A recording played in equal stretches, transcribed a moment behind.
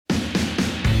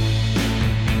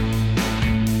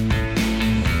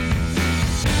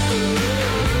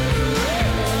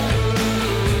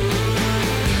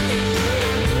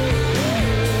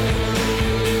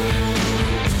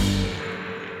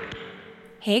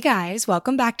Hey guys,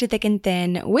 welcome back to Thick and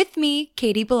Thin with me,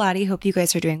 Katie Bellotti. Hope you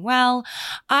guys are doing well.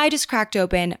 I just cracked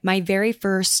open my very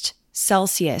first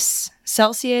Celsius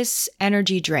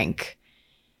energy drink.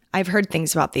 I've heard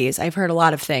things about these. I've heard a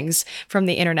lot of things from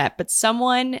the internet, but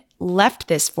someone left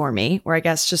this for me, or I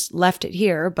guess just left it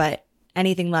here, but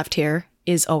anything left here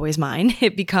is always mine.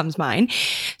 It becomes mine.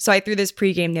 So I threw this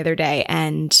pregame the other day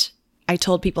and I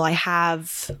told people I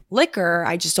have liquor,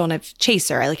 I just don't have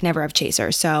chaser. I never have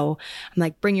chaser. So I'm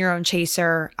like, bring your own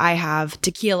chaser. I have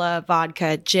tequila,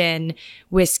 vodka, gin,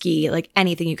 whiskey,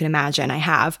 anything you can imagine I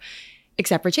have,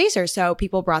 except for chaser. So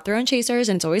people brought their own chasers,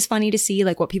 and it's always funny to see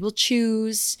what people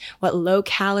choose, what low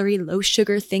calorie, low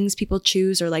sugar things people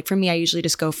choose. Or for me, I usually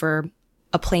just go for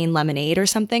a plain lemonade or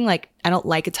something. I don't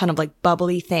like a ton of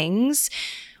bubbly things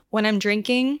when I'm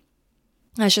drinking.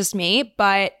 That's just me.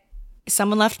 But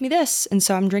someone left me this, and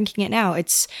so I'm drinking it now.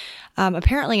 It's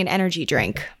apparently an energy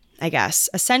drink, I guess.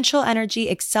 Essential energy,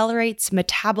 accelerates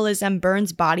metabolism,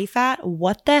 burns body fat.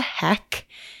 What the heck?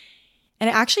 And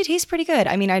it actually tastes pretty good.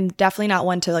 I mean, I'm definitely not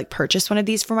one to purchase one of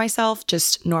these for myself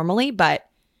just normally, but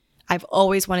I've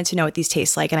always wanted to know what these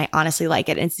taste like, and I honestly like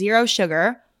it. And it's 0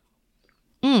 sugar.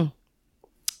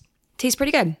 Tastes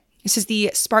pretty good. This is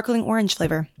the sparkling orange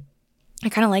flavor. I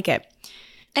kind of like it.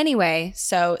 Anyway,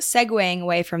 so segueing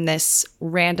away from this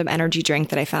random energy drink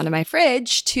that I found in my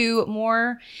fridge to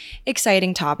more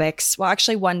exciting topics. Well,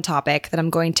 actually one topic that I'm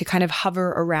going to kind of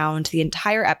hover around the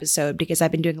entire episode because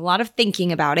I've been doing a lot of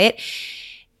thinking about it.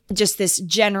 Just this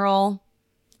general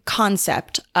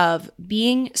concept of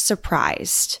being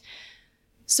surprised.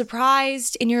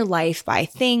 Surprised in your life by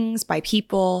things, by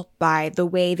people, by the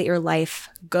way that your life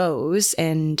goes,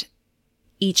 and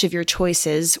each of your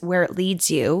choices, where it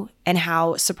leads you, and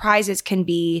how surprises can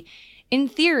be, in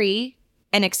theory,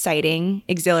 an exciting,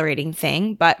 exhilarating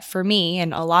thing. But for me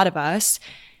and a lot of us,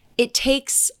 it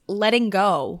takes letting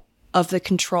go of the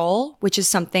control, which is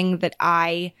something that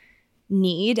I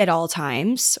need at all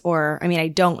times. Or, I mean, I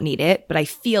don't need it, but I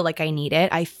feel like I need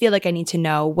it. I feel like I need to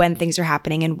know when things are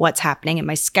happening and what's happening. And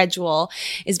my schedule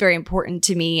is very important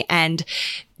to me. And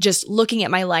just looking at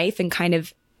my life and kind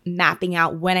of mapping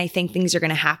out when I think things are going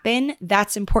to happen,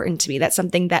 that's important to me. That's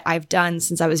something that I've done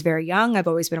since I was very young. I've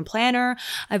always been a planner.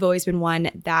 I've always been one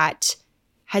that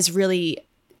has really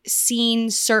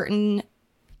seen certain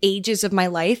ages of my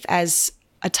life as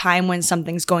a time when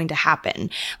something's going to happen.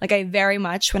 I very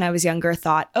much, when I was younger,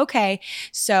 thought, okay,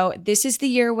 so this is the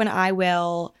year when I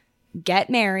will get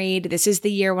married. This is the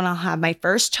year when I'll have my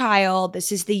first child. This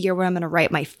is the year when I'm going to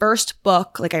write my first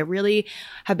book. I really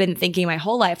have been thinking my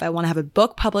whole life, I want to have a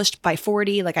book published by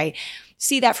 40. I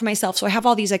see that for myself. So I have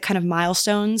all these kind of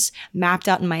milestones mapped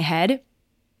out in my head.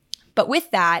 But with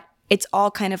that, it's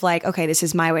all kind of okay, this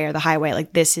is my way or the highway.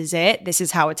 This is it. This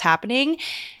is how it's happening.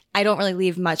 I don't really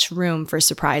leave much room for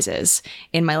surprises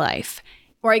in my life.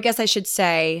 Or I guess I should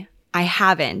say I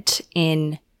haven't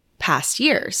in past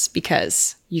years,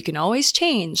 because you can always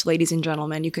change, ladies and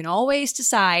gentlemen. You can always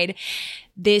decide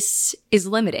this is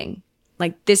limiting.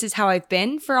 This is how I've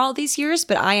been for all these years,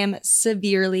 but I am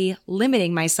severely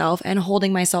limiting myself and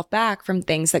holding myself back from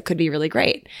things that could be really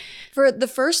great. For the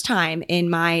first time in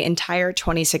my entire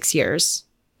 26 years,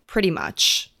 pretty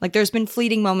much, there's been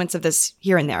fleeting moments of this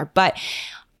here and there, but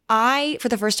I, for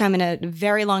the first time in a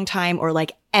very long time, or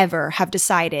ever, have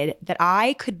decided that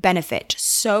I could benefit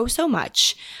so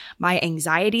much. My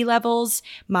anxiety levels,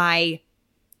 my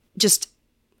just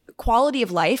quality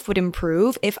of life would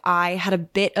improve if I had a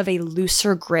bit of a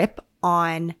looser grip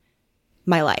on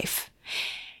my life.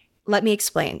 Let me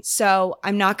explain. So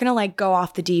I'm not going to go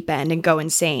off the deep end and go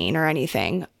insane or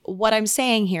anything. What I'm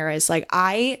saying here is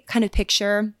I kind of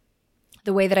picture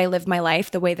the way that I live my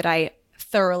life, the way that I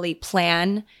thoroughly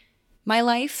plan my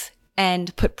life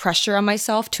and put pressure on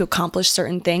myself to accomplish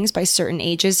certain things by certain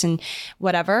ages and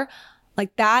whatever,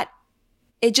 that,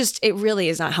 it really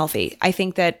is not healthy. I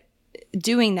think that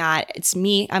doing that, it's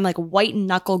me, I'm white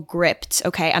knuckle gripped.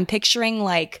 Okay. I'm picturing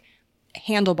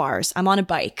handlebars. I'm on a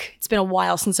bike. It's been a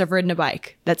while since I've ridden a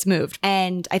bike that's moved.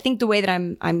 And I think the way that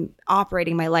I'm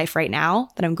operating my life right now,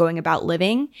 that I'm going about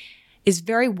living, is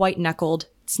very white knuckled.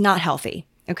 It's not healthy.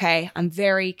 Okay. I'm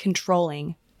very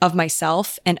controlling of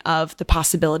myself and of the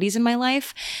possibilities in my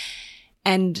life.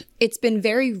 And it's been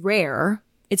very rare.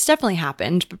 It's definitely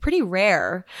happened, but pretty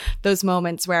rare, those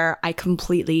moments where I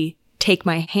completely take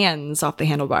my hands off the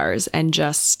handlebars and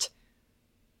just,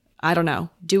 I don't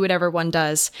know, do whatever one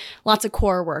does. Lots of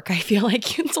core work. I feel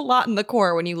like it's a lot in the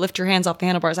core when you lift your hands off the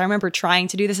handlebars. I remember trying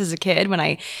to do this as a kid when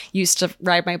I used to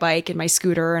ride my bike and my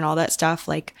scooter and all that stuff.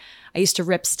 I used to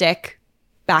rip stick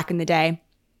back in the day.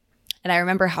 And I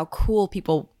remember how cool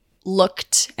people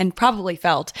looked and probably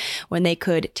felt when they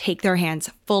could take their hands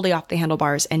fully off the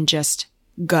handlebars and just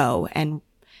go and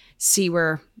see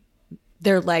where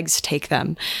their legs take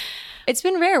them. It's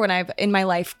been rare when I've, in my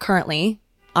life currently,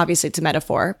 obviously it's a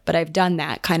metaphor, but I've done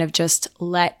that, kind of just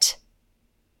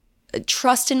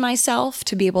trust in myself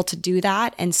to be able to do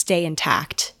that and stay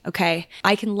intact, okay?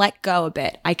 I can let go a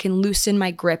bit. I can loosen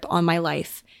my grip on my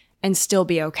life and still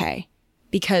be okay,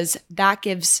 because that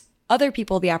gives other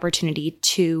people the opportunity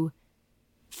to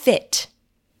fit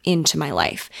into my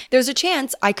life. There's a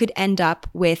chance I could end up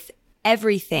with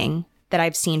everything that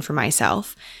I've seen for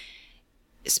myself,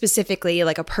 specifically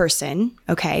like a person,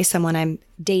 okay, someone I'm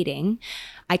dating.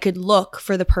 I could look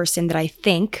for the person that I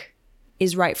think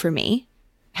is right for me,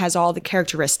 has all the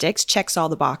characteristics, checks all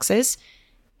the boxes,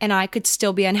 and I could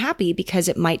still be unhappy because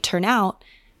it might turn out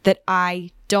that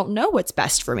I don't know what's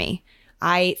best for me.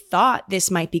 I thought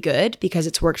this might be good because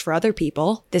it's worked for other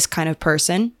people, this kind of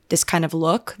person, this kind of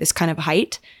look, this kind of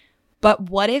height. But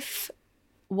what if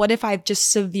I've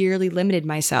just severely limited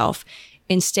myself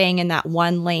in staying in that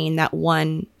one lane, that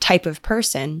one type of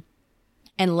person,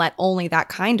 and let only that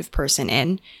kind of person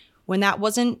in when that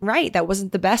wasn't right? That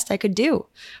wasn't the best I could do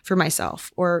for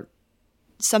myself, or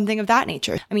something of that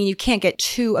nature. I mean, you can't get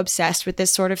too obsessed with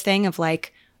this sort of thing of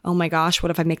like, oh my gosh,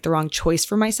 what if I make the wrong choice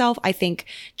for myself? I think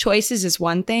choices is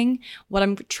one thing. What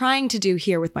I'm trying to do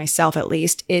here with myself, at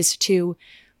least, is to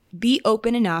be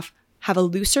open enough, have a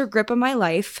looser grip of my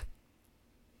life,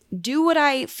 do what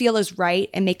I feel is right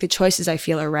and make the choices I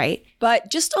feel are right,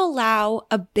 but just allow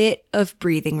a bit of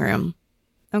breathing room.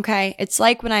 Okay? It's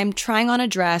like when I'm trying on a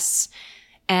dress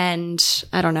and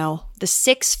I don't know, the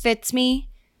 6 fits me,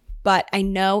 but I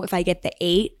know if I get the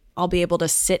 8, I'll be able to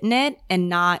sit in it and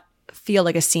not feel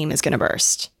like a seam is going to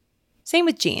burst. Same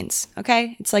with jeans,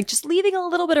 okay? It's like just leaving a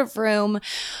little bit of room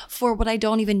for what I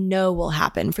don't even know will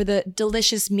happen, for the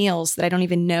delicious meals that I don't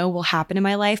even know will happen in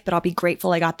my life, but I'll be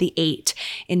grateful I got the 8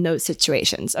 in those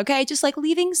situations, okay? Just like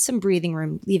leaving some breathing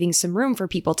room, leaving some room for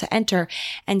people to enter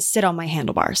and sit on my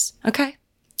handlebars, okay?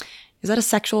 Is that a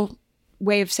sexual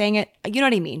way of saying it? You know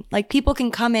what I mean? Like people can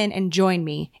come in and join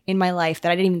me in my life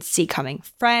that I didn't even see coming.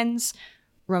 Friends,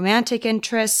 romantic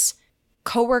interests,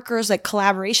 coworkers, like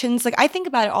collaborations. Like I think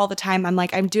about it all the time. I'm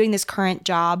like, I'm doing this current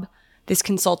job, this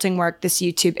consulting work, this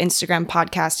YouTube, Instagram,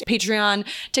 podcast, Patreon,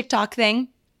 TikTok thing.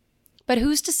 But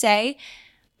who's to say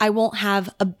I won't have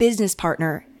a business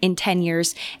partner in 10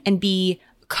 years and be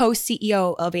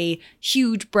co-CEO of a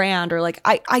huge brand, or like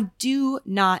I do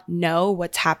not know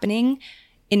what's happening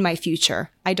in my future.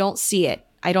 I don't see it.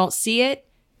 I don't see it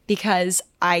because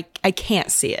I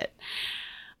can't see it.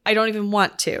 I don't even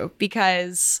want to,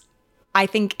 because I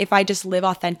think if I just live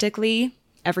authentically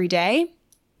every day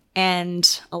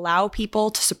and allow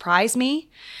people to surprise me,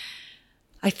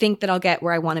 I think that I'll get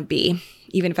where I want to be,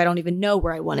 even if I don't even know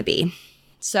where I want to be.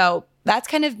 So that's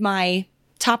kind of my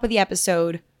top of the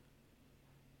episode,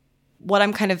 what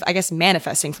I'm kind of, I guess,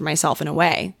 manifesting for myself in a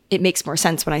way. It makes more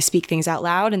sense when I speak things out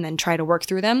loud and then try to work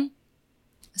through them.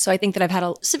 So I think that I've had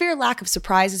a severe lack of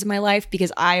surprises in my life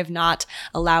because I have not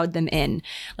allowed them in.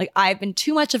 Like I've been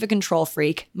too much of a control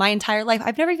freak my entire life.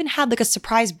 I've never even had like a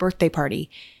surprise birthday party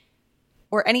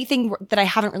or anything that I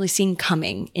haven't really seen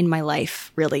coming in my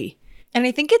life, really. And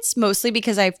I think it's mostly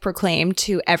because I've proclaimed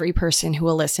to every person who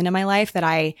will listen in my life that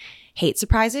I hate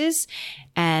surprises.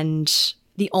 And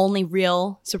the only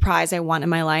real surprise I want in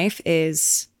my life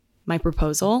is my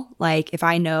proposal. Like if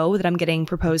I know that I'm getting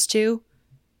proposed to,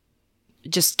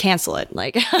 just cancel it.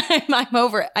 Like I'm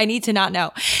over it. I need to not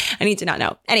know.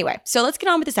 Anyway, so let's get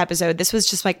on with this episode. This was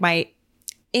just like my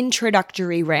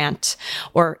introductory rant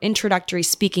or introductory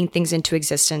speaking things into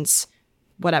existence.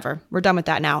 Whatever. We're done with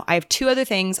that now. I have 2 other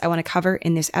things I want to cover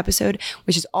in this episode,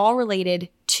 which is all related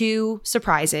to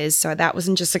surprises. So that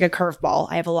wasn't just like a curveball.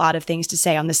 I have a lot of things to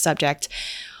say on this subject.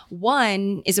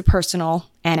 One is a personal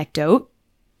anecdote,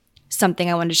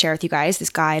 something I wanted to share with you guys. This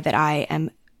guy that I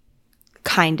am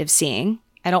kind of seeing.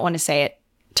 I don't want to say it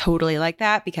totally like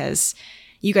that because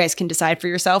you guys can decide for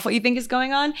yourself what you think is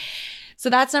going on.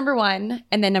 So that's number 1.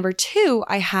 And then number 2,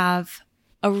 I have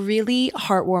a really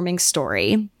heartwarming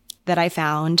story that I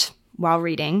found while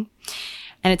reading.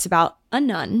 And it's about a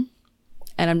nun.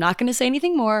 And I'm not going to say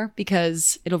anything more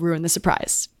because it'll ruin the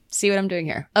surprise. See what I'm doing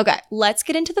here? Okay, let's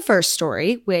get into the first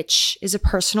story, which is a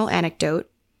personal anecdote,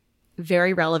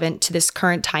 very relevant to this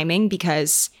current timing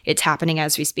because it's happening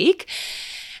as we speak.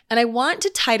 And I want to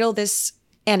title this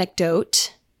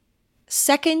anecdote,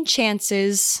 Second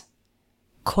Chances, ?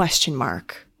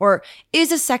 Or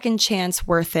is a second chance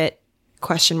worth it? ?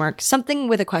 Something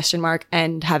with a question mark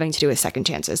and having to do with second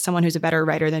chances. Someone who's a better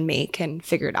writer than me can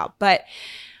figure it out. But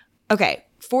okay,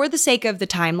 for the sake of the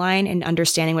timeline and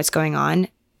understanding what's going on,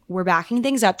 we're backing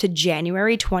things up to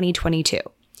January 2022.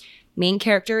 Main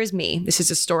character is me. This is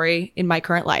a story in my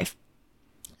current life.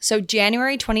 So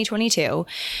January 2022,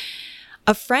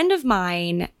 a friend of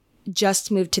mine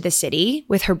just moved to the city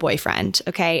with her boyfriend,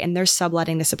 okay? And they're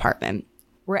subletting this apartment.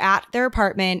 We're at their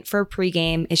apartment for a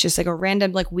pregame. It's just like a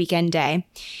random like weekend day.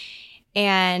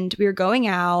 And we were going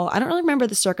out. I don't really remember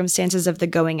the circumstances of the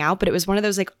going out, but it was one of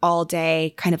those like all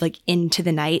day kind of like into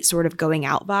the night sort of going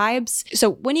out vibes.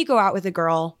 So when you go out with a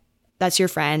girl, that's your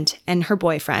friend, and her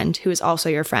boyfriend, who is also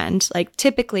your friend, like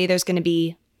typically there's going to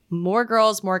be more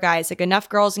girls, more guys, like enough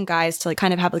girls and guys to like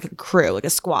kind of have like a crew, like a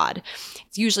squad.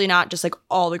 It's usually not just like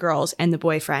all the girls and the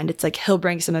boyfriend. It's like he'll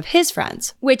bring some of his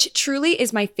friends, which truly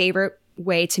is my favorite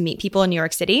way to meet people in New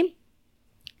York City.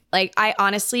 Like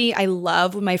I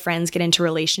love when my friends get into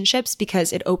relationships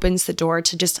because it opens the door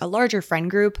to just a larger friend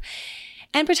group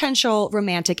and potential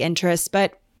romantic interests.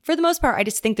 But for the most part, I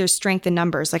just think there's strength in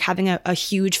numbers. Like having a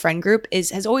huge friend group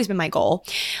has always been my goal.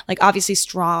 Like obviously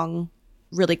strong,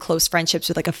 really close friendships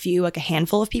with like a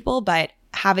handful of people, but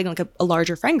having like a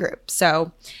larger friend group.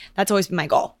 So that's always been my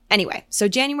goal. Anyway, so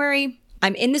January,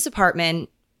 I'm in this apartment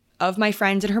of my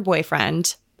friend and her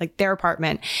boyfriend, like their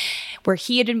apartment, where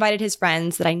he had invited his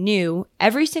friends that I knew.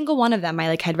 Every single one of them, I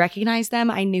like had recognized them.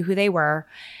 I knew who they were,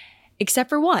 except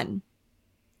for one.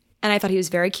 And I thought he was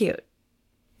very cute.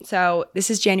 So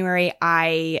this is January.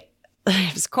 It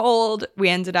was cold. We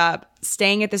ended up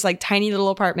staying at this like tiny little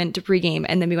apartment to pregame.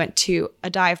 And then we went to a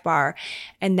dive bar,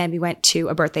 and then we went to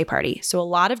a birthday party. So a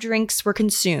lot of drinks were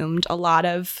consumed. A lot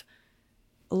of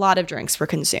drinks were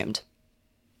consumed.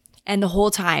 And the whole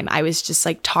time I was just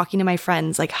like talking to my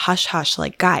friends, like hush, hush,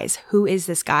 like guys, who is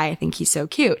this guy? I think he's so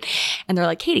cute. And they're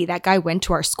like, Katie, that guy went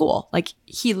to our school. Like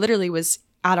he literally was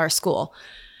at our school.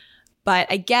 But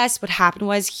I guess what happened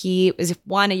was he was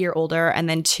one, a year older, and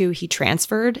then two, he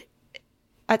transferred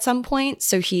at some point.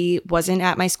 So he wasn't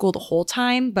at my school the whole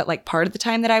time, but like part of the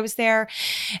time that I was there.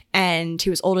 And he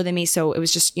was older than me. So it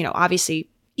was just, obviously,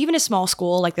 even a small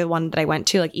school like the one that I went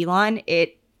to, like Elon,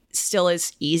 it still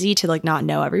is easy to like not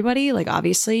know everybody. Like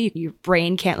obviously your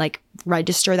brain can't like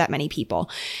register that many people.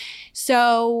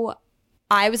 So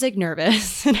I was like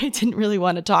nervous and I didn't really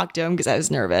want to talk to him because I was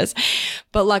nervous.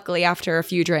 But luckily after a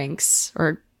few drinks,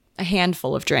 or a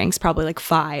handful of drinks, probably like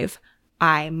 5,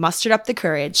 I mustered up the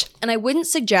courage. And I wouldn't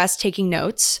suggest taking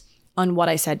notes on what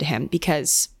I said to him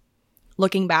because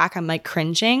looking back, I'm like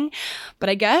cringing. But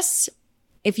I guess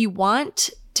if you want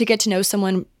to get to know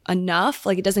someone enough,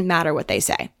 like it doesn't matter what they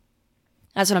say.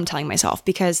 That's what I'm telling myself,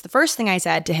 because the first thing I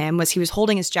said to him was he was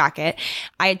holding his jacket.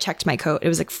 I had checked my coat. It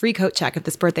was like free coat check at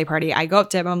this birthday party. I go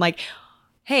up to him. I'm like,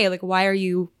 hey, like, why are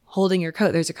you holding your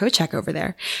coat? There's a coat check over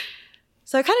there.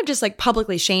 So I kind of just like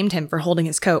publicly shamed him for holding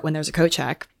his coat when there's a coat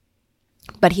check.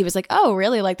 But he was like, oh,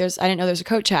 really? Like I didn't know there's a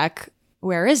coat check.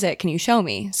 Where is it? Can you show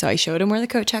me? So I showed him where the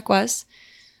coat check was.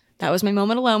 That was my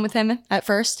moment alone with him at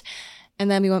first. And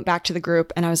then we went back to the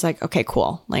group and I was like, okay,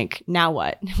 cool. Like now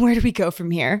what? Where do we go from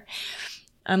here?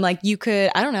 I'm like, you could,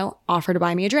 I don't know, offer to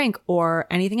buy me a drink or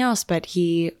anything else. But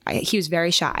he was very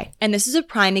shy. And this is a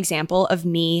prime example of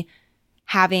me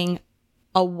having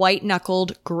a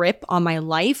white-knuckled grip on my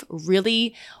life,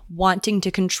 really wanting to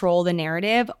control the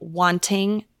narrative,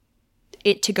 wanting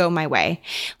it to go my way.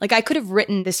 Like I could have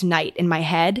written this night in my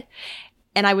head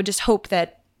and I would just hope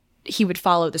that he would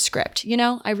follow the script.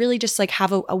 I really just like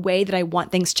have a way that I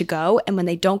want things to go. And when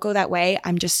they don't go that way,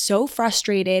 I'm just so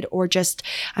frustrated, or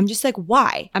I'm just like,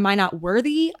 why? Am I not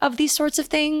worthy of these sorts of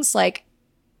things? Like,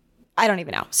 I don't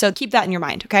even know. So keep that in your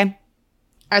mind, okay?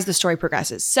 As the story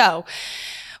progresses. So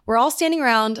we're all standing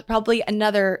around. Probably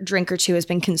another drink or two has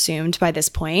been consumed by this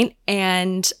point.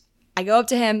 And I go up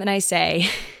to him and I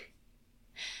say,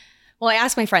 well, I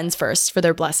asked my friends first for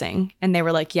their blessing and they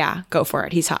were like, yeah, go for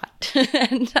it. He's hot.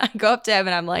 And I go up to him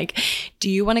and I'm like, do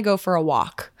you want to go for a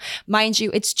walk? Mind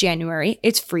you, it's January,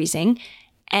 it's freezing.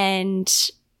 And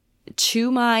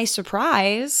to my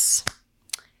surprise,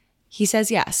 he says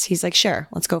yes. He's like, sure,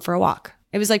 let's go for a walk.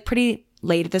 It was like pretty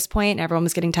late at this point. Everyone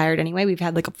was getting tired anyway. We've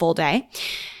had like a full day.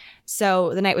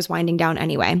 So the night was winding down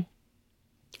anyway.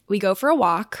 We go for a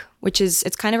walk,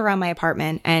 it's kind of around my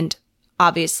apartment, and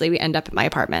obviously we end up at my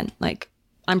apartment. Like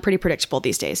I'm pretty predictable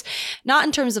these days. Not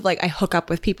in terms of like I hook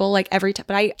up with people like every time,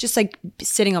 but I just like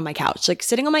sitting on my couch. Like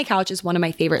sitting on my couch is one of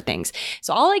my favorite things.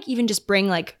 So I'll like even just bring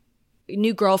like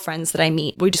new girlfriends that I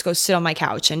meet. We just go sit on my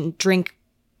couch and drink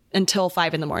until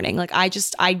 5 a.m. Like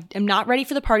I am not ready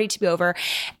for the party to be over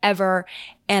ever.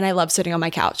 And I love sitting on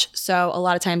my couch. So a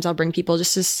lot of times I'll bring people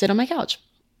just to sit on my couch.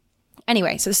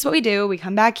 Anyway, so this is what we do. We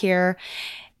come back here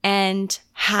and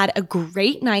had a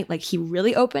great night. Like he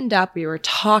really opened up. We were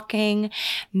talking,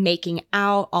 making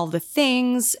out, all the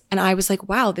things. And I was like,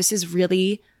 wow, this is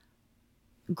really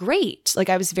great. Like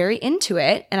I was very into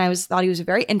it, and I thought he was a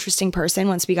very interesting person.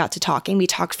 Once we got to talking, we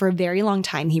talked for a very long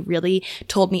time. He really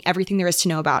told me everything there is to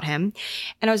know about him,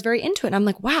 and I was very into it. And I'm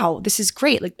like, wow, this is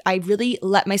great. Like I really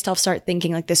let myself start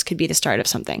thinking like this could be the start of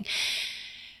something.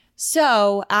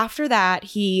 So after that,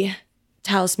 he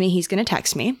tells me he's going to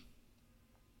text me,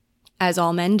 as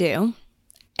all men do,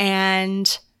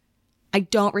 and I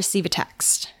don't receive a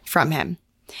text from him.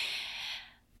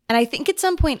 And I think at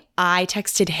some point I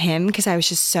texted him because I was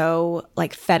just so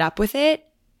like fed up with it.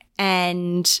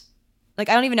 And like,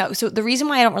 I don't even know. So the reason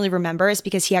why I don't really remember is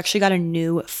because he actually got a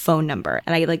new phone number,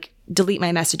 and I like delete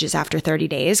my messages after 30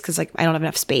 days because like I don't have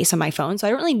enough space on my phone. So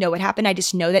I don't really know what happened. I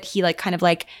just know that he like kind of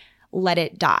like let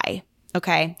it die.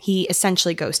 Okay. He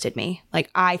essentially ghosted me. Like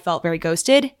I felt very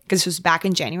ghosted because this was back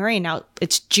in January and now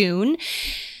it's June.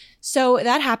 So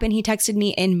that happened. He texted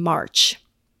me in March.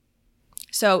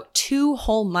 So 2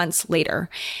 whole months later,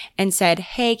 and said,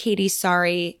 hey, Katie,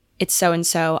 sorry, it's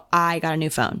so-and-so. I got a new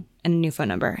phone and a new phone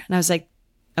number. And I was like,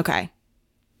 okay.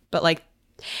 But like,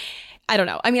 I don't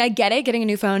know. I mean, I get it. Getting a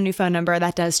new phone number,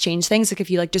 that does change things. Like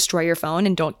if you like destroy your phone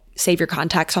and don't save your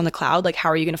contacts on the cloud, like how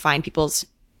are you going to find people's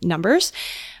numbers?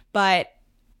 But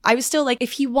I was still like,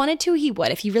 if he wanted to, he would.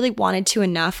 If he really wanted to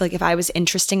enough, like if I was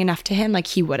interesting enough to him, like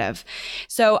he would have.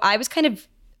 So I was kind of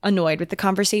annoyed with the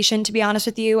conversation, to be honest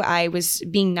with you. I was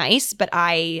being nice, but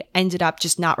I ended up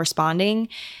just not responding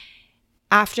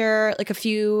after like a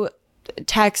few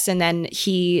texts. And then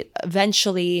he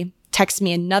eventually texted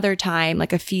me another time,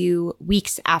 like a few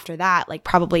weeks after that, like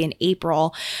probably in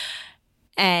April.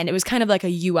 And it was kind of like a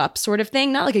you up sort of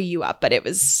thing. Not like a you up, but it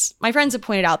was, my friends have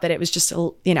pointed out that it was just,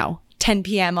 10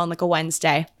 p.m. on like a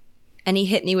Wednesday. And he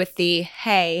hit me with the,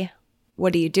 hey,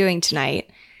 what are you doing tonight?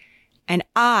 And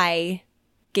I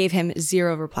gave him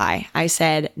zero reply. I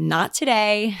said, not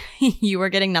today. You are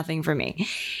getting nothing from me.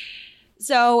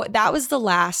 So that was the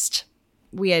last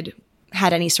we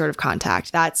had any sort of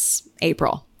contact. That's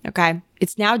April. Okay.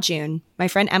 It's now June. My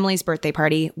friend Emily's birthday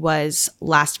party was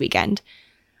last weekend.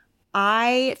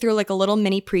 I threw like a little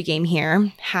mini pregame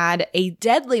here, had a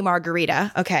deadly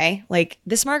margarita. Okay. Like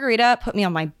this margarita put me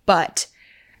on my butt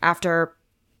after,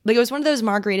 like it was one of those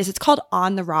margaritas. It's called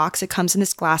On the Rocks. It comes in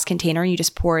this glass container and you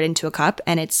just pour it into a cup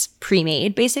and it's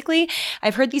pre-made basically.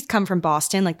 I've heard these come from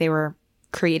Boston. Like they were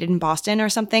created in Boston or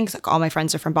something. Cause like all my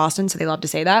friends are from Boston. So they love to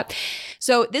say that.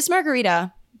 So this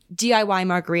margarita, DIY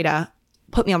margarita,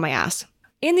 put me on my ass.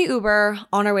 In the Uber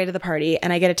on our way to the party,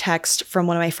 and I get a text from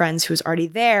one of my friends who's already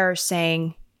there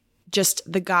saying just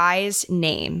the guy's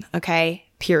name, okay,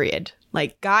 period.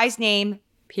 Like guy's name,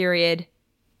 period.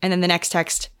 And then the next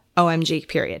text, OMG,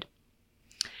 period.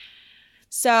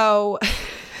 So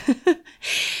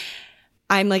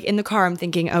I'm like in the car, I'm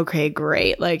thinking, okay,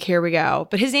 great. Like, here we go.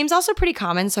 But his name's also pretty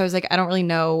common. So I was like, I don't really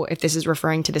know if this is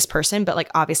referring to this person, but like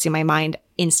obviously my mind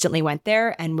instantly went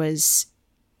there and was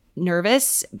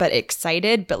nervous, but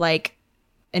excited, but like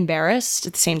embarrassed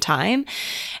at the same time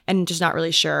and just not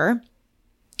really sure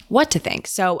what to think.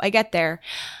 So I get there.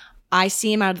 I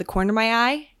see him out of the corner of my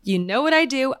eye. You know what I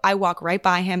do? I walk right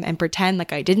by him and pretend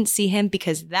like I didn't see him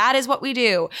because that is what we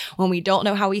do when we don't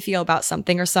know how we feel about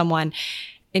something or someone.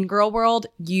 In girl world,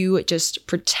 you just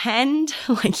pretend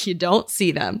like you don't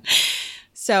see them.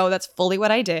 So that's fully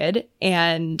what I did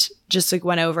and just like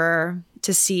went over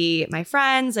to see my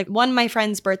friends. Like one of my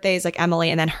friends' birthdays, like Emily,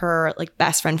 and then her like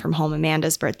best friend from home,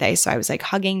 Amanda's birthday. So I was like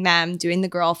hugging them, doing the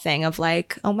girl thing of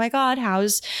like, oh my God,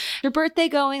 how's your birthday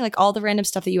going? Like all the random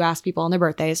stuff that you ask people on their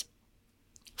birthdays.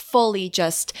 Fully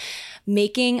just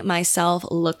making myself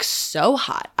look so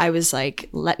hot. I was like,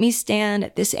 let me stand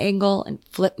at this angle and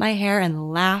flip my hair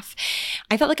and laugh.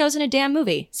 I felt like I was in a damn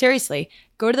movie. Seriously.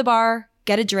 Go to the bar,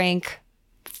 get a drink,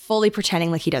 fully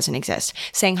pretending like he doesn't exist,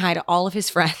 saying hi to all of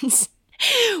his friends.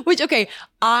 Which, okay,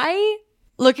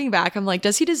 looking back, I'm like,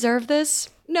 does he deserve this?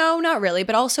 No, not really.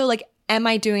 But also, like, am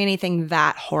I doing anything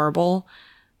that horrible?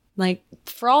 Like,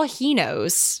 for all he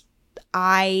knows,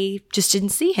 I just didn't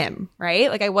see him,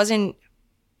 right? Like, I wasn't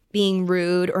being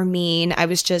rude or mean. I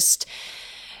just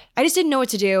didn't know what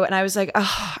to do. And I was like,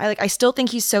 oh, I still think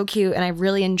he's so cute. And I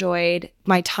really enjoyed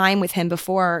my time with him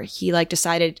before he like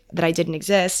decided that I didn't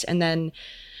exist. And then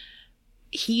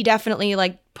he definitely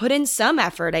like put in some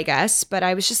effort, I guess. But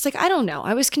I was just like, I don't know.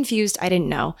 I was confused. I didn't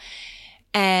know.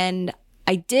 And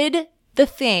I did the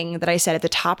thing that I said at the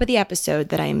top of the episode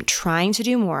that I'm trying to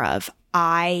do more of.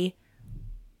 I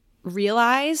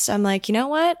realized, I'm like, you know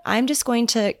what? I'm just going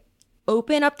to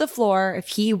open up the floor if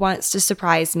he wants to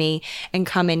surprise me and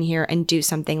come in here and do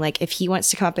something. Like if he wants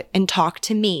to come up and talk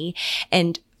to me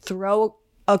and throw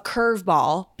a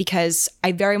curveball, because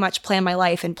I very much plan my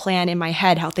life and plan in my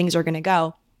head how things are going to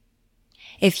go.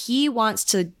 If he wants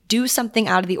to do something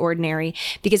out of the ordinary,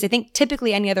 because I think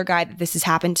typically any other guy that this has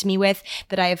happened to me with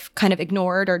that I've kind of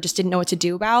ignored or just didn't know what to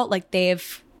do about, like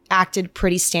they've acted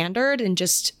pretty standard and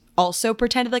just also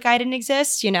pretended like I didn't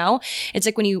exist, you know? It's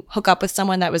like when you hook up with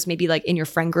someone that was maybe like in your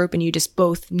friend group and you just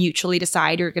both mutually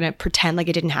decide you're going to pretend like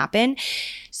it didn't happen.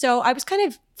 So I was kind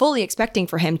of fully expecting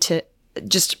for him to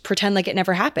just pretend like it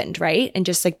never happened, right? And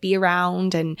just like be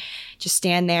around and just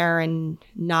stand there and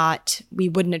we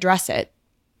wouldn't address it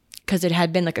because it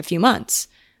had been like a few months.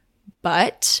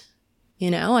 But,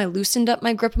 I loosened up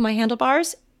my grip on my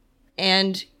handlebars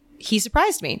and he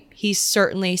surprised me. He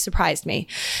certainly surprised me.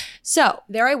 So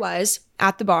there I was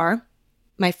at the bar.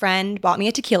 My friend bought me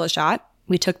a tequila shot.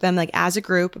 We took them like as a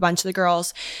group, a bunch of the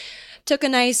girls, took a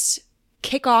nice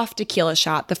kickoff tequila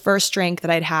shot, the first drink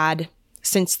that I'd had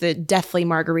since the Deathly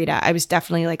Margarita. I was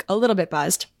definitely like a little bit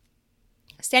buzzed.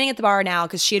 Standing at the bar now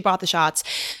because she had bought the shots.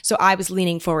 So I was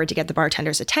leaning forward to get the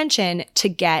bartender's attention to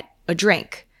get a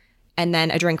drink, and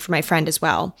then a drink for my friend as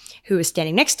well, who was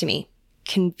standing next to me.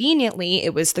 Conveniently,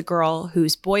 it was the girl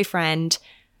whose boyfriend,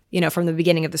 from the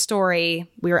beginning of the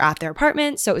story, we were at their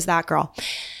apartment. So it was that girl.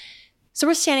 So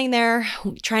we're standing there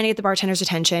trying to get the bartender's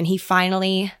attention. He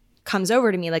finally comes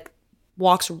over to me, like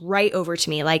walks right over to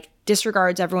me, like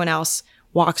disregards everyone else,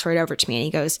 walks right over to me. And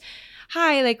he goes,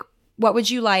 "Hi, like, what would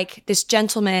you like? This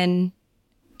gentleman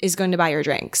is going to buy your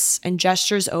drinks," and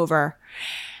gestures over.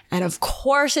 And of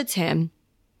course it's him.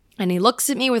 And he looks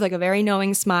at me with like a very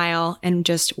knowing smile and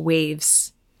just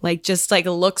waves, just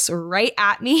looks right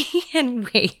at me and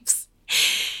waves.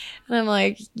 And I'm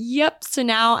like, yep. So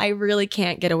now I really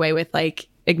can't get away with like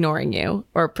ignoring you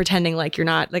or pretending like you're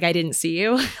not, like I didn't see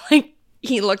you. Like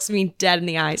he looks me dead in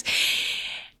the eyes.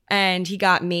 And he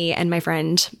got me and my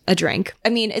friend a drink. I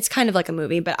mean, it's kind of like a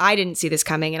movie, but I didn't see this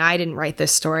coming and I didn't write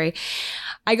this story.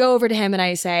 I go over to him and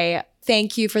I say,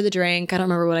 "Thank you for the drink." I don't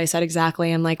remember what I said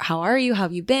exactly. I'm like, "How are you? How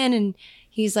have you been?" And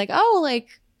he's like, "Oh,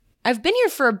 like, I've been here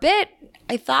for a bit.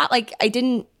 I thought like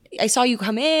I saw you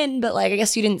come in, but like, I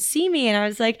guess you didn't see me." And I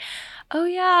was like, "Oh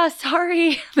yeah,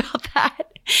 sorry about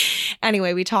that."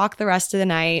 Anyway, we talk the rest of the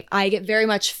night. I get very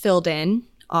much filled in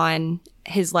on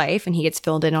his life and he gets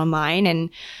filled in on mine. And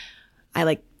I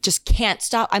like just can't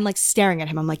stop. I'm like staring at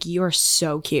him. I'm like, "You're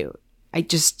so cute. I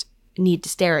just need to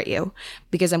stare at you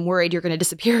because I'm worried you're going to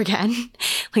disappear again."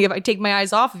 Like if I take my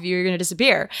eyes off of you, you're going to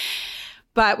disappear.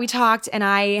 But we talked and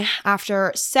I,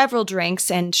 after several drinks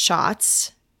and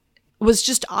shots, was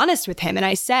just honest with him. And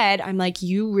I said, I'm like,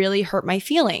 "You really hurt my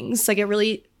feelings. Like it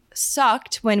really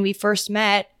sucked when we first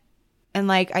met. And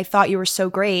like, I thought you were so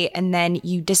great. And then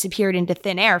you disappeared into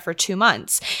thin air for 2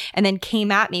 months and then came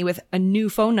at me with a new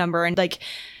phone number and like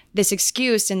this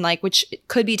excuse and like, which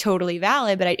could be totally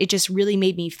valid, but it just really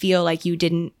made me feel like you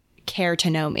didn't care to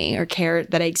know me or care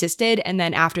that I existed. And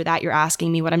then after that, you're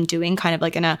asking me what I'm doing kind of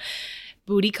like in a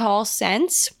booty call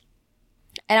sense."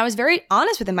 And I was very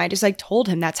honest with him. I just like told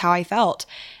him that's how I felt.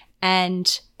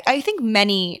 And I think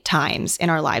many times in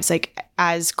our lives, like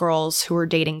as girls who are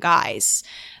dating guys,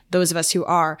 those of us who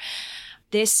are,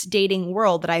 this dating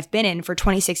world that I've been in for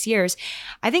 26 years,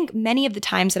 I think many of the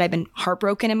times that I've been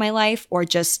heartbroken in my life or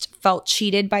just felt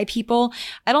cheated by people,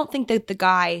 I don't think that the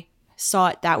guy saw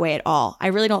it that way at all. I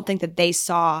really don't think that they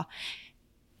saw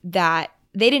that.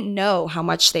 They didn't know how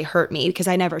much they hurt me because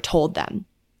I never told them.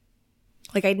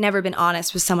 Like I'd never been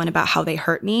honest with someone about how they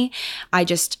hurt me. I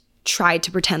just tried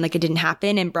to pretend like it didn't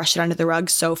happen and brush it under the rug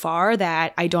so far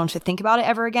that I don't have to think about it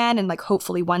ever again. And like,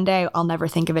 hopefully one day I'll never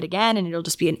think of it again and it'll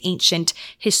just be an ancient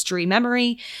history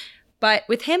memory. But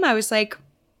with him, I was like,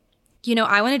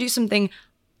 I want to do something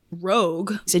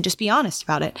rogue and just be honest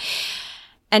about it.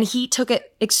 And he took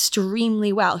it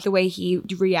extremely well. The way he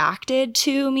reacted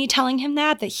to me telling him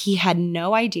that he had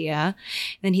no idea.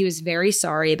 And he was very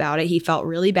sorry about it. He felt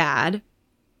really bad.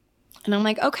 And I'm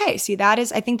like, okay, see,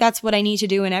 I think that's what I need to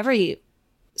do in every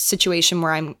situation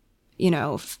where I'm,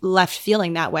 left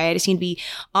feeling that way. I just need to be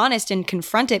honest and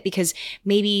confront it because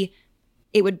maybe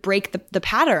it would break the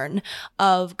pattern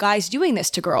of guys doing this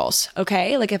to girls.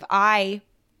 Okay. Like if I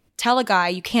tell a guy,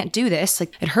 "You can't do this,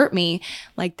 like it hurt me,"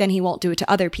 like then he won't do it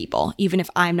to other people, even if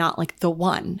I'm not like the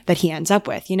one that he ends up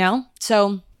with,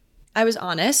 So I was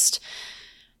honest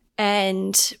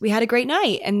and we had a great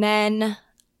night. And then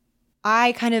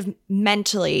I kind of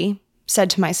mentally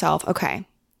said to myself, okay,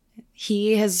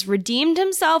 he has redeemed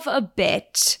himself a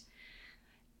bit.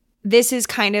 This is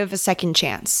kind of a second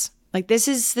chance. Like, this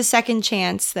is the second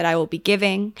chance that I will be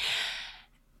giving.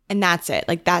 And that's it.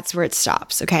 Like, that's where it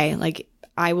stops. Okay. Like,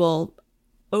 I will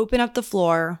open up the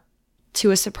floor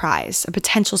to a surprise, a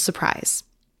potential surprise,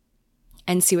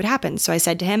 and see what happens. So I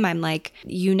said to him, I'm like,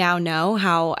 you now know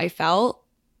how I felt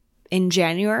in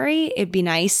January. It'd be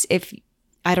nice if,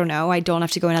 I don't know, I don't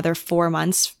have to go another 4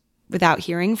 months without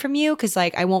hearing from you, because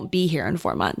like I won't be here in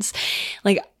 4 months.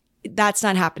 Like, that's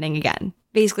not happening again.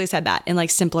 Basically said that in like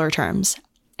simpler terms.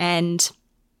 And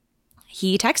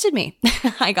he texted me.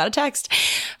 I got a text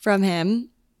from him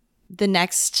the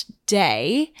next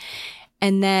day,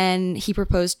 and then he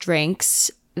proposed drinks.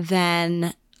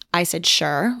 Then I said,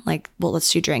 sure, like, well,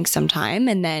 let's do drinks sometime.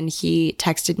 And then he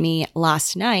texted me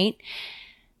last night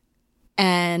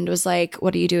and was like,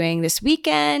 what are you doing this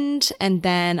weekend? And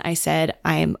then I said,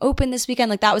 I'm open this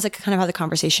weekend. Like, that was like kind of how the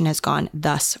conversation has gone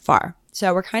thus far.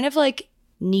 So we're kind of like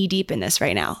knee deep in this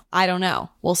right now. I don't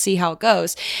know. We'll see how it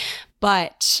goes.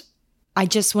 But I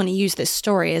just want to use this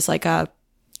story as like a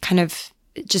kind of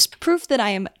just proof that I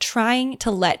am trying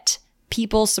to let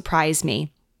people surprise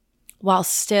me while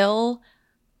still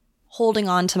holding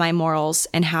on to my morals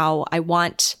and how I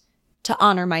want to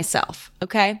honor myself,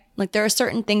 okay? Like, there are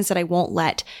certain things that I won't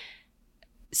let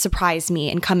surprise me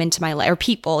and come into my life, or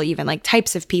people, even like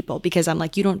types of people, because I'm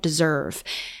like, you don't deserve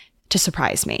to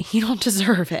surprise me. You don't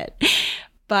deserve it.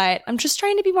 But I'm just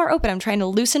trying to be more open. I'm trying to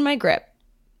loosen my grip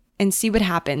and see what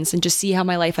happens and just see how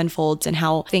my life unfolds and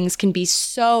how things can be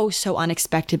so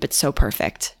unexpected, but so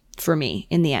perfect for me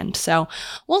in the end. So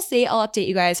we'll see. I'll update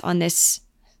you guys on this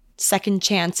second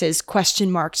chances ?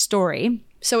 Story.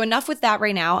 So enough with that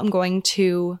right now. I'm going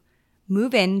to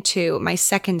move into my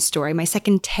second story, my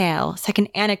second tale, second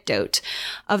anecdote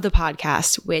of the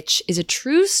podcast, which is a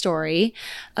true story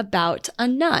about a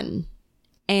nun.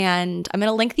 And I'm going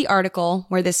to link the article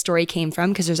where this story came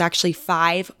from, because there's actually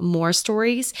 5 more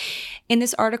stories in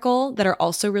this article that are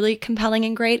also really compelling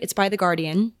and great. It's by The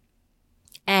Guardian.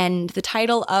 And the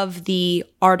title of the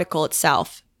article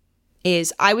itself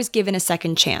is I Was Given a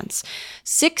Second Chance.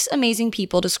 6 amazing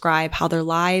people describe how their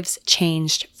lives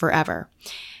changed forever.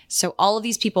 So all of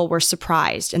these people were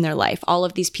surprised in their life. All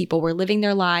of these people were living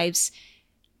their lives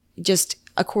just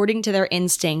according to their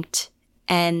instinct,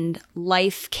 and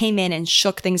life came in and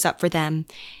shook things up for them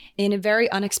in a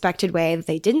very unexpected way that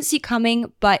they didn't see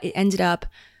coming, but it ended up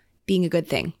being a good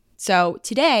thing. So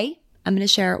today, I'm going to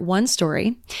share one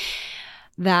story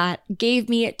that gave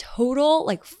me total,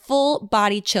 like, full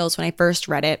body chills when I first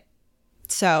read it.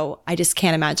 So I just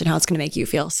can't imagine how it's going to make you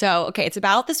feel. So, okay, it's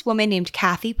about this woman named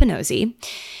Kathy Panozzi,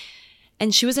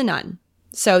 and she was a nun.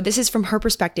 So this is from her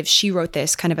perspective. She wrote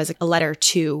this kind of as a letter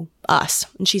to us.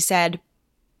 And she said,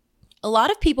 a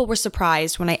lot of people were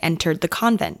surprised when I entered the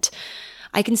convent.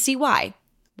 I can see why.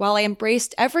 While I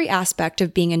embraced every aspect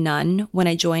of being a nun when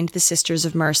I joined the Sisters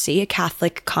of Mercy, a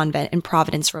Catholic convent in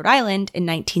Providence, Rhode Island in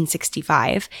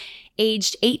 1965,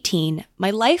 aged 18, my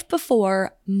life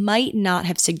before might not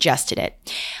have suggested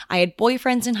it. I had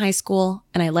boyfriends in high school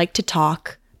and I liked to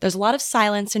talk. There's a lot of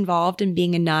silence involved in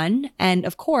being a nun. And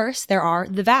of course, there are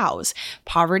the vows: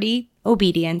 poverty,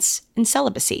 obedience, and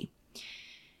celibacy.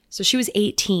 So she was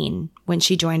 18 when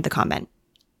she joined the convent.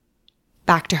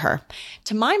 Back to her.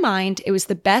 To my mind, it was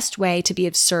the best way to be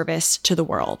of service to the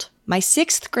world. My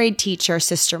 6th grade teacher,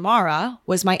 Sister Mara,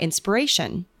 was my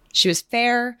inspiration. She was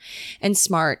fair and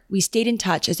smart. We stayed in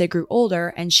touch as I grew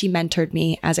older, and she mentored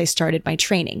me as I started my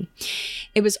training.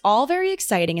 It was all very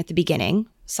exciting at the beginning.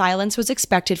 Silence was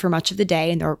expected for much of the day,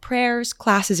 and there were prayers,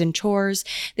 classes, and chores.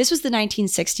 This was the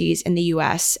 1960s in the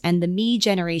US, and the me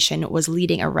generation was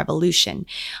leading a revolution.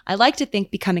 I like to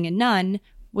think becoming a nun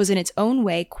was in its own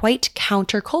way quite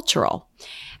countercultural.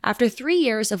 After 3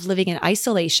 years of living in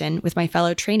isolation with my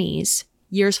fellow trainees,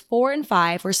 years 4 and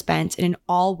 5 were spent in an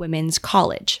all-women's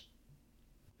college.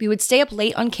 We would stay up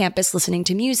late on campus listening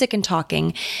to music and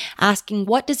talking, asking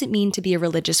what does it mean to be a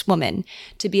religious woman,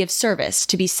 to be of service,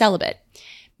 to be celibate.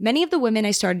 Many of the women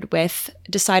I started with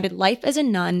decided life as a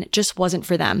nun just wasn't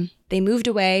for them. They moved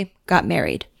away, got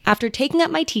married. After taking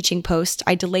up my teaching post,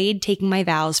 I delayed taking my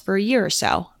vows for a year or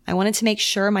so. I wanted to make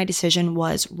sure my decision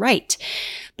was right.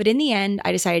 But in the end,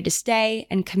 I decided to stay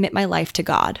and commit my life to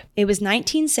God. It was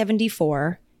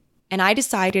 1974, and I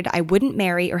decided I wouldn't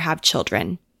marry or have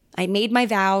children. I made my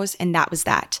vows, and that was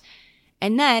that.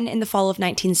 And then, in the fall of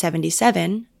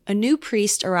 1977, a new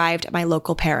priest arrived at my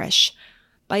local parish.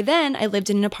 By then, I lived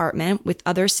in an apartment with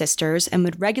other sisters and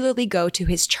would regularly go to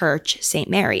his church, St.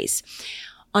 Mary's.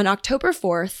 On October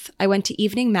 4th, I went to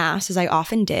evening mass, as I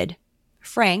often did.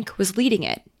 Frank was leading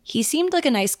it. He seemed like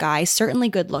a nice guy, certainly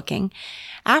good looking.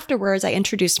 Afterwards, I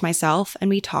introduced myself and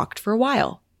we talked for a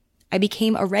while. I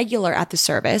became a regular at the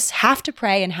service, half to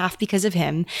pray and half because of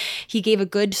him. He gave a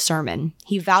good sermon.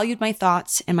 He valued my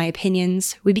thoughts and my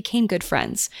opinions. We became good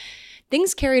friends.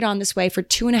 Things carried on this way for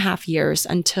 2.5 years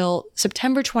until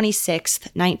September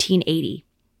 26th, 1980.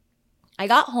 I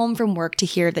got home from work to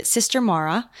hear that Sister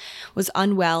Mara was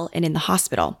unwell and in the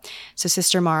hospital. So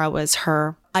Sister Mara was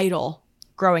her idol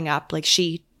growing up. Like,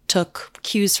 she took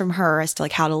cues from her as to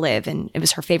like how to live, and it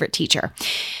was her favorite teacher.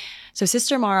 So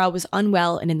Sister Mara was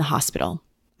unwell and in the hospital.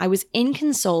 I was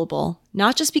inconsolable,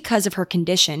 not just because of her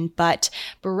condition, but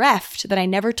bereft that I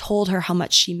never told her how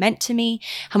much she meant to me,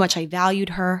 how much I valued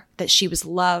her, that she was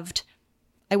loved.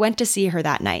 I went to see her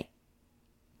that night.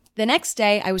 The next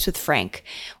day, I was with Frank.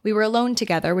 We were alone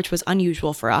together, which was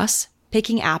unusual for us,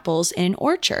 picking apples in an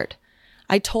orchard.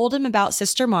 I told him about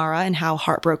Sister Mara and how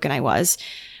heartbroken I was.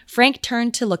 Frank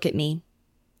turned to look at me.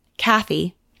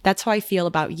 "Kathy, that's how I feel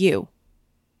about you."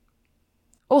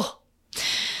 Oh,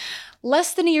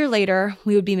 less than a year later,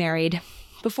 we would be married.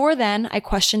 Before then, I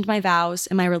questioned my vows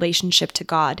and my relationship to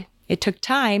God. It took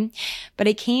time, but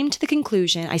I came to the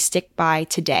conclusion I stick by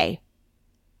today.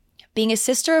 Being a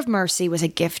sister of mercy was a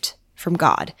gift from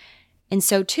God, and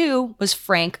so too was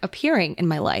Frank appearing in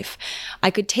my life.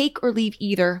 I could take or leave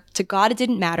either. To God, it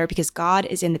didn't matter because God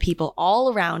is in the people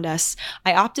all around us.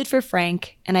 I opted for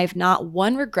Frank, and I have not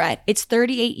one regret. It's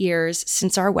 38 years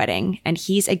since our wedding, and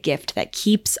he's a gift that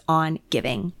keeps on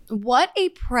giving. What a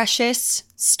precious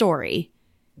story.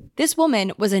 This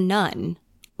woman was a nun,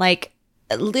 like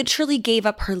literally gave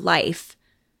up her life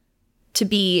to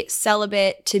be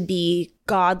celibate, to be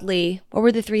godly. What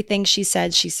were the 3 things she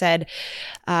said? She said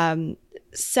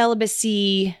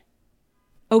celibacy,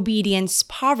 obedience,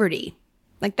 poverty.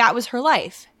 Like, that was her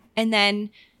life. And then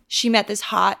she met this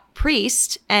hot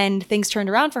priest and things turned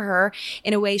around for her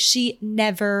in a way she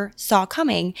never saw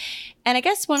coming. And I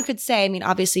guess one could say, I mean,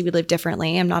 obviously we live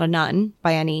differently. I'm not a nun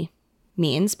by any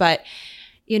means, but,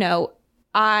 you know,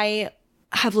 I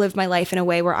have lived my life in a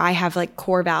way where I have like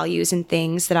core values and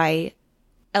things that I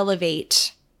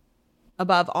elevate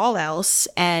above all else,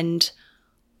 and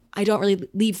I don't really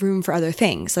leave room for other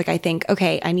things. Like, I think,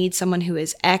 okay, I need someone who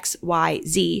is X, Y,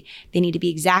 Z. They need to be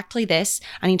exactly this.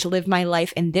 I need to live my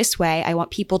life in this way. I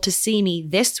want people to see me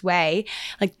this way.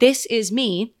 Like, this is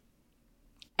me.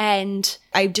 And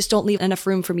I just don't leave enough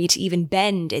room for me to even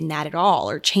bend in that at all,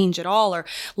 or change at all, or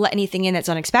let anything in that's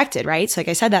unexpected, right? So like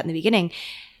I said that in the beginning,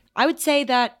 I would say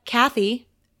that Kathy,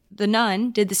 the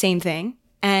nun, did the same thing.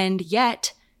 And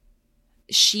yet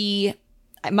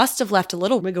I must have left a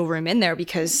little wiggle room in there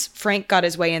because Frank got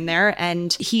his way in there,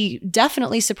 and he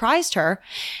definitely surprised her,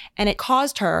 and it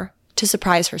caused her to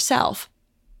surprise herself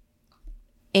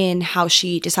in how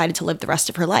she decided to live the rest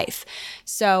of her life.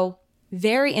 So,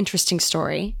 very interesting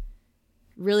story.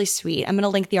 Really sweet. I'm going to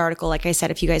link the article, like I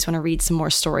said, if you guys want to read some more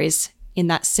stories in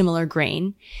that similar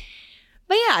grain.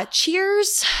 But yeah,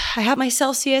 cheers. I have my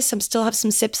Celsius. I still have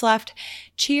some sips left.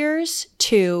 Cheers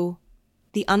to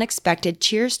the unexpected.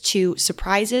 Cheers to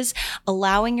surprises,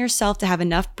 allowing yourself to have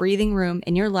enough breathing room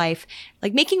in your life,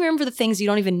 like making room for the things you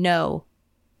don't even know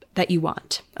that you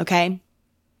want, okay?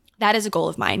 That is a goal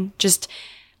of mine. Just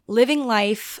living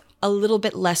life a little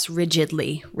bit less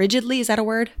rigidly. Rigidly, is that a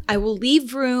word? I will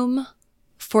leave room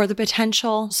for the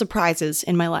potential surprises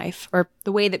in my life, or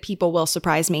the way that people will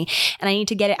surprise me. And I need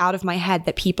to get it out of my head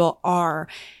that people are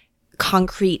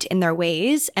concrete in their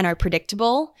ways and are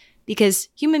predictable, because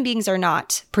human beings are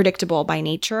not predictable by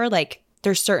nature. Like,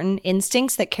 there's certain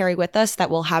instincts that carry with us that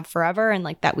we'll have forever and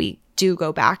like that we do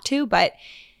go back to, but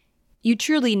you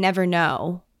truly never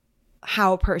know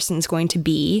how a person's going to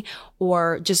be,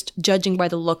 or just judging by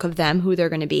the look of them, who they're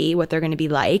going to be, what they're going to be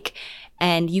like.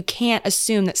 And you can't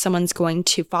assume that someone's going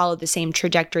to follow the same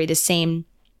trajectory, the same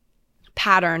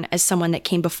pattern as someone that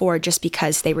came before just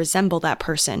because they resemble that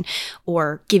person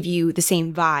or give you the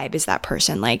same vibe as that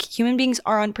person. Like, human beings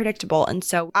are unpredictable. And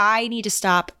so I need to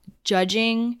stop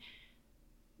judging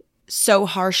so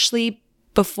harshly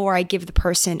before I give the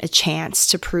person a chance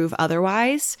to prove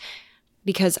otherwise,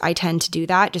 because I tend to do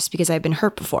that just because I've been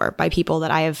hurt before by people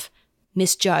that I have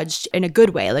misjudged in a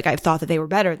good way. Like, I've thought that they were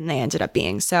better than they ended up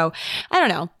being. So I don't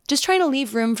know, just trying to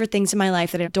leave room for things in my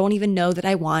life that I don't even know that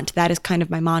I want. That is kind of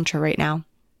my mantra right now,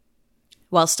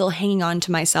 while still hanging on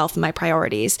to myself and my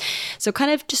priorities. So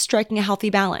kind of just striking a healthy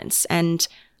balance and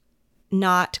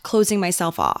not closing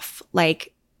myself off.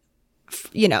 Like,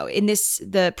 you know, in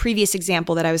the previous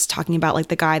example that I was talking about, like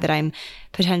the guy that I'm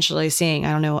potentially seeing,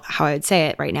 I don't know how I would say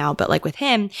it right now, but like with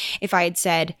him, if I had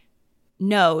said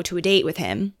no to a date with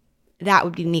him, that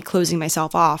would be me closing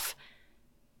myself off.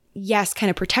 Yes, kind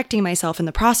of protecting myself in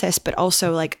the process, but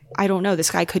also like, I don't know,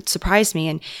 this guy could surprise me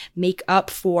and make up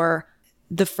for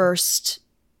the first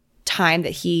time that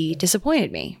he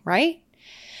disappointed me, right?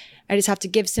 I just have to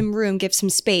give some room, give some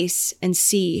space, and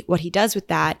see what he does with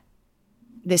that,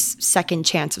 this second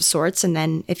chance of sorts. And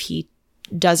then if he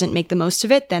doesn't make the most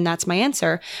of it, then that's my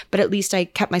answer. But at least I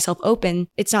kept myself open.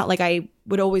 It's not like I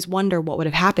would always wonder what would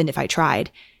have happened if I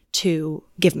tried to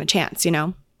give him a chance, you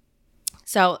know?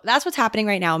 So that's what's happening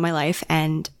right now in my life,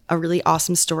 and a really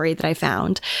awesome story that I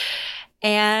found.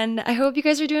 And I hope you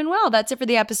guys are doing well. That's it for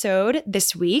the episode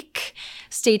this week.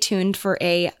 Stay tuned for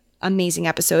a amazing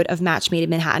episode of Match Made in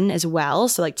Manhattan as well.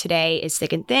 So like today is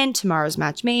Thick and Thin, tomorrow's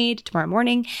Match Made, tomorrow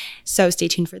morning. So stay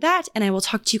tuned for that. And I will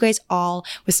talk to you guys all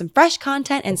with some fresh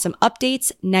content and some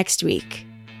updates next week.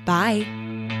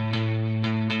 Bye.